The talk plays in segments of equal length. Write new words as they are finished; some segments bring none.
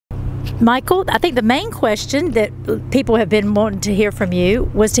Michael, I think the main question that people have been wanting to hear from you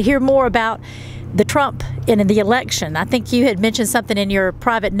was to hear more about the Trump in the election. I think you had mentioned something in your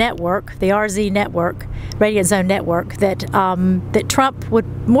private network, the RZ network, Radio Zone network, that that Trump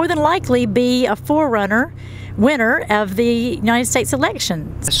would more than likely be a winner of the United States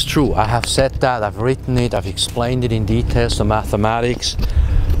election. It's true. I have said that, I've written it, I've explained it in details, the mathematics,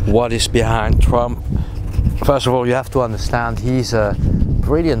 what is behind Trump. First of all, you have to understand he's a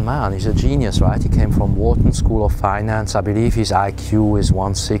brilliant man, he's a genius, right? He came from Wharton School of Finance. I believe his IQ is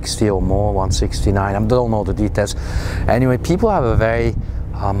 160 or more, 169, I don't know the details. Anyway, people have a very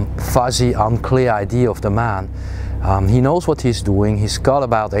fuzzy, unclear idea of the man. He knows what he's doing. He's got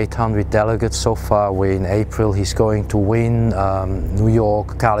about 800 delegates so far. In April he's going to win New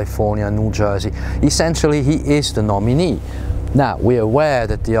York, California, New Jersey. Essentially, he is the nominee. Now, we're aware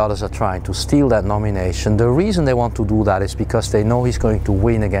that the others are trying to steal that nomination. The reason they want to do that is because they know he's going to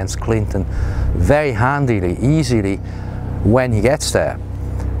win against Clinton very handily, easily, when he gets there.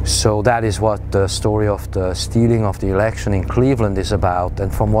 So that is what the story of the stealing of the election in Cleveland is about.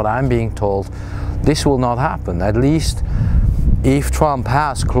 And from what I'm being told, this will not happen. At least if Trump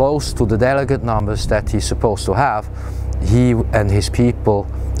has close to the delegate numbers that he's supposed to have, he and his people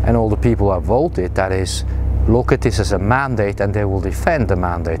and all the people who have voted, that is, look at this as a mandate, and they will defend the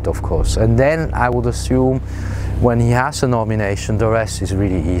mandate, of course. And then I would assume when he has a nomination, the rest is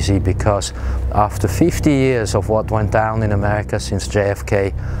really easy, because after 50 years of what went down in America since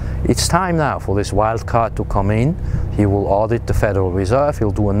JFK, it's time now for this wild card to come in. He will audit the Federal Reserve,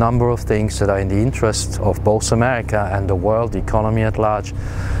 he'll do a number of things that are in the interest of both America and the world, the economy at large.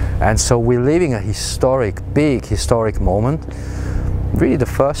 And so we're living a historic, big historic moment. Really the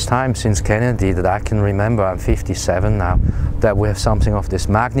first time since Kennedy that I can remember, I'm 57 now, that we have something of this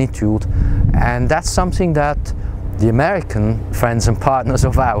magnitude. And that's something that the American friends and partners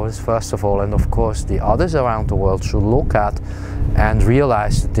of ours, first of all, and of course the others around the world, should look at and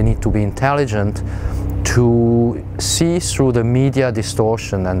realize that they need to be intelligent to see through the media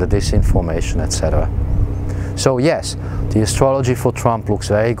distortion and the disinformation, etc. So yes, the astrology for Trump looks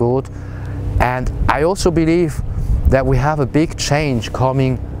very good, and I also believe that we have a big change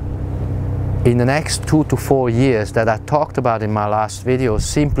coming in the next 2 to 4 years that I talked about in my last video,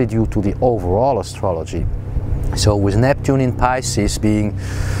 simply due to the overall astrology. So with Neptune in Pisces being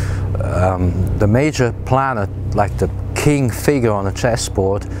the major planet, like the king figure on a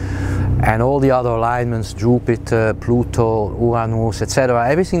chessboard, and all the other alignments, Jupiter, Pluto, Uranus, etc.,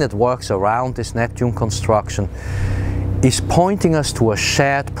 everything that works around this Neptune construction is pointing us to a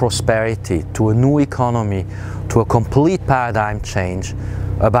shared prosperity, to a new economy, to a complete paradigm change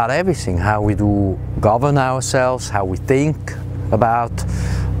about everything, how we do govern ourselves, how we think about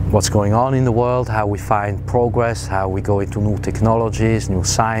what's going on in the world, how we find progress, how we go into new technologies, new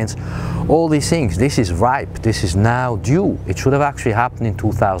science, all these things. This is ripe, this is now due. It should have actually happened in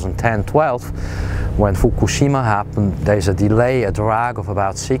 2010-12 when Fukushima happened. There's a delay, a drag of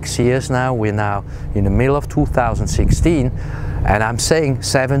about 6 years now. We're now in the middle of 2016, and I'm saying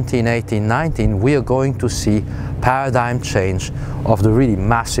 17, 18, 19, we are going to see paradigm change of the really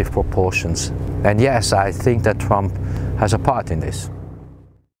massive proportions. And yes, I think that Trump has a part in this.